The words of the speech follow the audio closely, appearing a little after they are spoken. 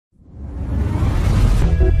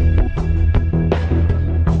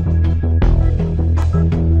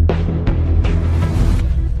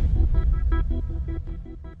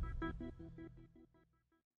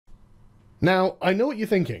Now, I know what you're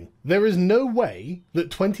thinking. There is no way that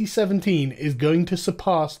 2017 is going to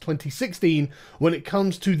surpass 2016 when it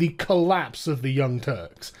comes to the collapse of the Young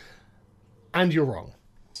Turks. And you're wrong.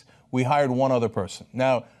 We hired one other person.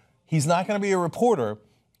 Now, he's not going to be a reporter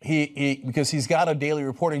because he's got a daily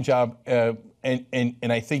reporting job, and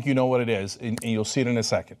I think you know what it is, and you'll see it in a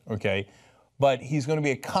second, okay? But he's going to be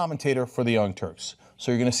a commentator for the Young Turks.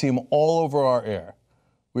 So you're going to see him all over our air.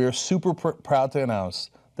 We are super proud to announce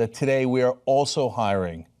that today we are also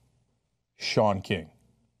hiring Sean King.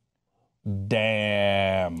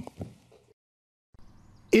 Damn.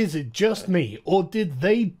 Is it just me, or did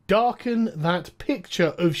they darken that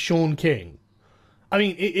picture of Sean King? I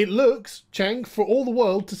mean, it looks, Chang, for all the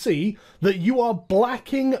world to see, that you are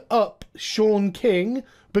blacking up Sean King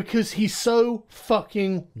because he's so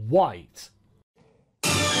fucking white.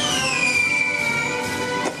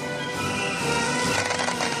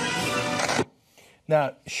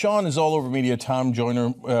 Now, Sean is all over media, Tom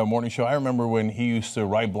Joyner Morning Show. I remember when he used to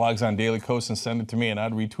write blogs on Daily Kos and send it to me, and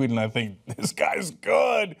I'd retweet it, and I think, this guy's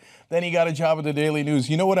good. Then he got a job at the Daily News.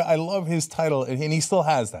 You know what? I love his title, and he still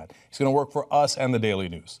has that. He's going to work for us and the Daily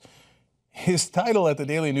News. His title at the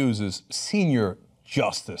Daily News is Senior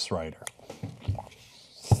Justice Writer.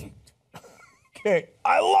 Okay,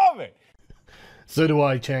 I love it. So do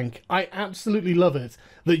I, Chang. I absolutely love it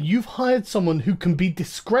that you've hired someone who can be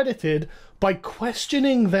discredited by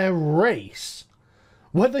questioning their race.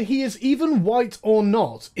 Whether he is even white or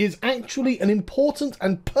not is actually an important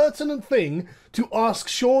and pertinent thing to ask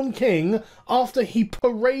Sean King after he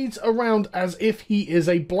parades around as if he is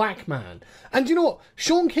a black man. And you know what?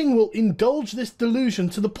 Sean King will indulge this delusion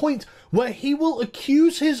to the point where he will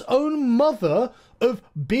accuse his own mother of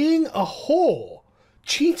being a whore,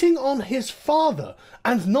 cheating on his father,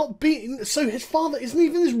 and not being... So his father isn't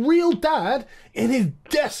even his real dad in his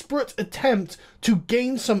desperate attempt to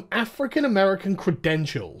gain some African-American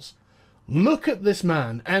credentials. Look at this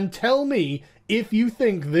man and tell me if you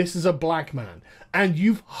think this is a black man. And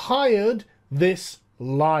you've hired this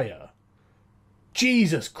liar.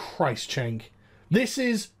 Jesus Christ, Cheng. This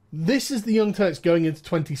is the Young Turks going into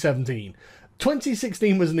 2017.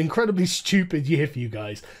 2016 was an incredibly stupid year for you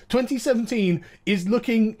guys. 2017 is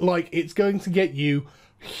looking like it's going to get you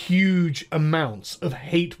huge amounts of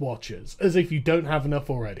hate watchers, as if you don't have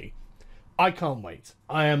enough already. I can't wait.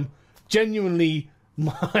 I'm genuinely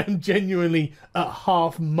at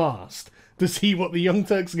half-mast to see what the Young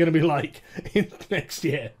Turks are going to be like in next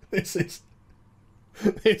year. This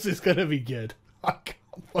is going to be good. I can't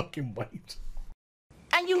fucking wait.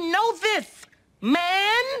 And you know this, man.